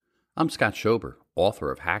I'm Scott Schober, author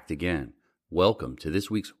of Hacked Again. Welcome to this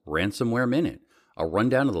week's Ransomware Minute, a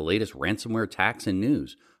rundown of the latest ransomware attacks and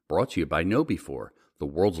news, brought to you by KnowBe4, the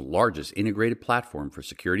world's largest integrated platform for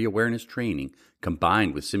security awareness training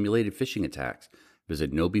combined with simulated phishing attacks.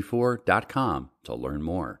 Visit knowbe4.com to learn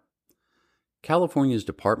more. California's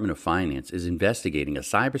Department of Finance is investigating a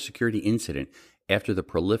cybersecurity incident after the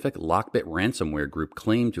prolific Lockbit ransomware group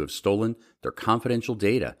claimed to have stolen their confidential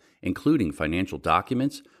data, including financial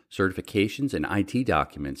documents, certifications, and IT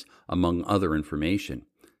documents, among other information.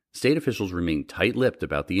 State officials remain tight-lipped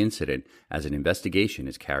about the incident as an investigation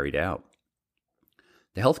is carried out.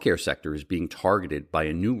 The healthcare sector is being targeted by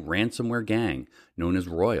a new ransomware gang known as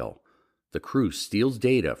Royal. The crew steals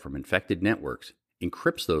data from infected networks,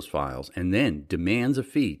 encrypts those files, and then demands a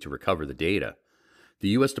fee to recover the data. The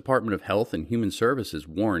U.S. Department of Health and Human Services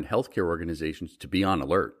warned healthcare organizations to be on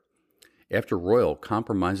alert. After Royal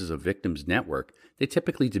compromises a victim's network, they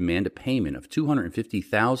typically demand a payment of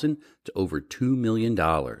 $250,000 to over $2 million.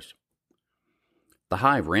 The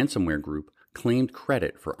Hive ransomware group claimed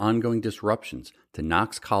credit for ongoing disruptions to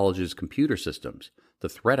Knox College's computer systems. The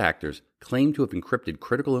threat actors claimed to have encrypted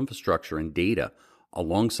critical infrastructure and data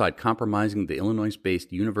alongside compromising the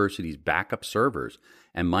Illinois-based university's backup servers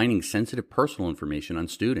and mining sensitive personal information on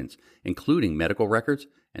students, including medical records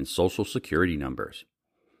and social security numbers.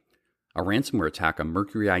 A ransomware attack on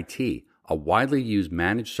Mercury IT, a widely used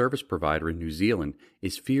managed service provider in New Zealand,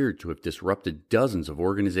 is feared to have disrupted dozens of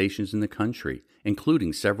organizations in the country,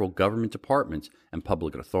 including several government departments and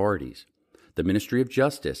public authorities. The Ministry of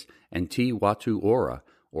Justice and Te Watu Ora,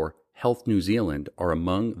 or Health New Zealand, are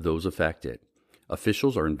among those affected.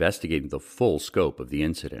 Officials are investigating the full scope of the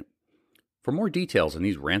incident. For more details on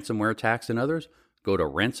these ransomware attacks and others, go to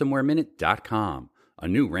ransomwareminute.com. A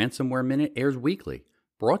new Ransomware Minute airs weekly,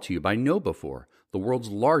 brought to you by KnowBe4, the world's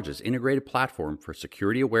largest integrated platform for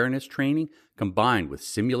security awareness training combined with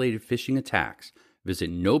simulated phishing attacks.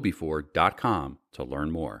 Visit knowbe4.com to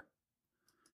learn more.